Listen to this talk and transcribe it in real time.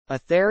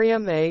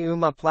Ethereum é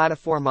uma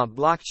plataforma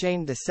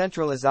blockchain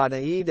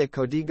descentralizada e de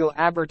código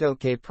aberto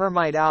que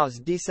permite aos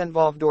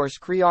desenvolvedores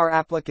criar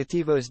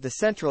aplicativos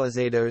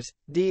descentralizados,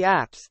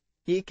 DApps,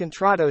 e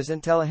contratos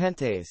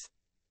inteligentes.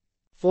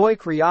 Foi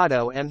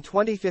criado em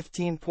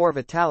 2015 por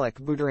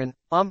Vitalik Buterin,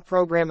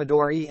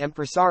 programador e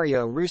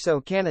empresário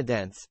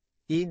russo-canadense,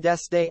 e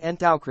desde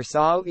então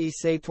cresceu e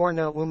se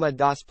tornou uma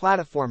das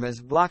plataformas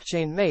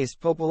blockchain mais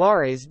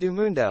populares do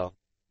mundo.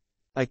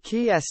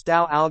 Aqui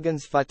estão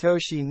alguns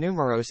fatos e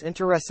números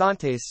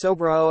interessantes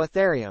sobre o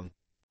Ethereum.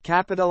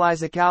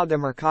 Capitalização de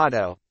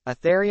mercado.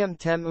 Ethereum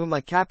tem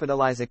uma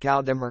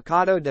capitalização de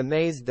mercado de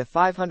mais de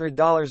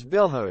 $500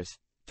 bilhões,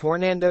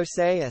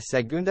 tornando-se a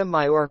segunda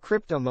maior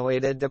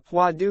criptomoeda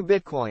depois do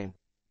Bitcoin.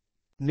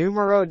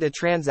 Número de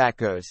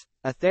transações.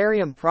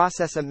 Ethereum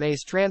processa mais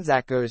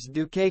transações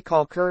do que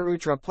qualquer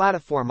outra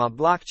plataforma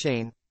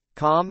blockchain,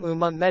 com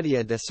uma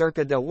média de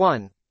cerca de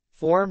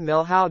 1,4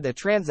 milhão de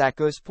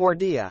transações por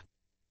dia.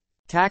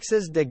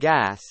 Taxas de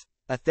gás.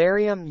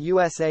 Ethereum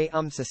usa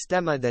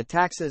sistema de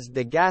taxas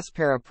de gás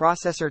para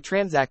processar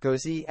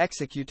transações e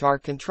executar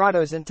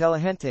contratos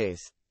inteligentes.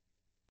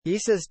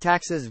 Essas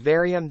taxas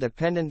variam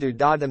dependendo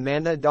da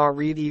demanda da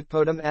rede e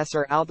podem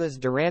ser altas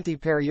durante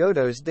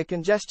períodos de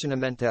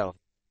congestionamento.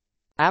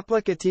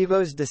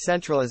 Aplicativos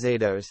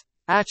descentralizados.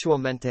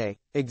 Atualmente,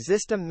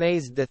 existem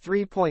mais de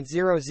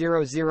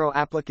 3.000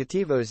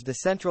 aplicativos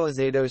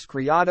descentralizados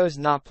criados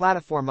na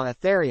plataforma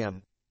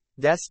Ethereum.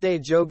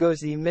 Desde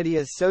jogos e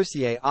mídias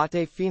sociais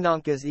até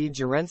finanças e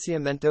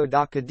gerenciamento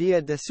da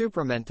cadeia de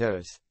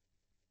suprimentos.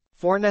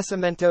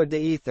 Fornecimento de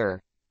Ether.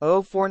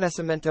 O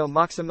fornecimento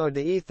máximo de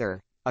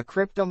Ether, a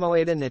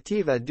criptomoeda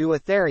nativa do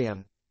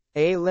Ethereum,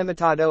 é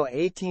limitado a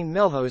 18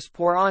 milhões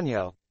por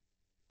ano.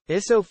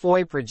 Isso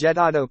foi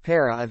projetado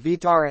para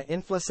evitar a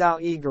inflação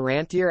e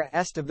garantir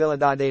a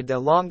estabilidade de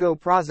longo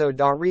prazo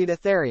da rede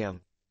Ethereum.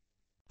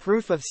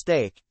 Proof of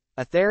Stake.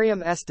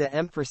 Ethereum está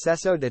em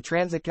processo de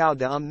transição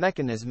de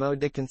mecanismo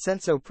de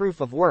consenso Proof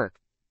of Work,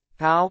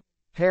 POW,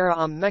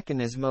 para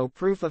mecanismo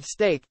Proof of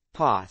Stake,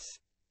 POS.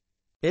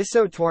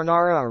 Isso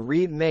tornará a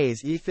rede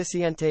mais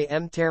eficiente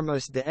em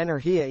termos de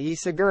energia e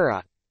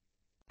segura.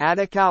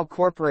 Adesão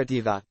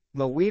corporativa.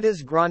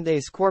 Moedas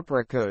grandes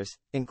corporativas,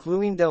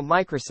 incluindo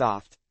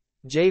Microsoft,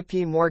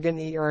 JP Morgan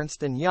e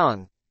Ernst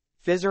Young,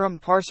 fizeram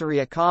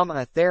parceria com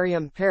a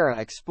Ethereum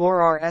para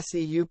explorar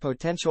seu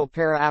potencial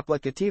para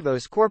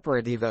aplicativos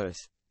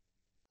corporativos.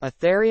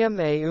 Ethereum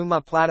é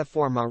uma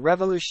plataforma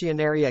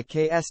revolucionária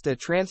que está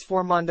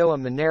transformando a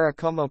maneira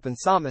como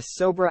pensamos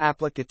sobre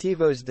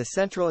aplicativos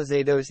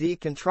descentralizados e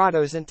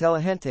contratos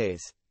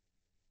inteligentes.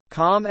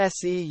 Com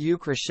seu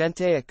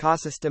crescente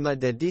ecossistema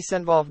de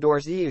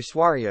desenvolvedores e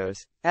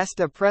usuários,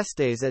 está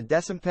prestes a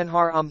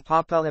desempenhar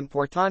papel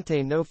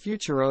importante no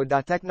futuro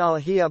da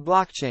tecnologia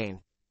blockchain.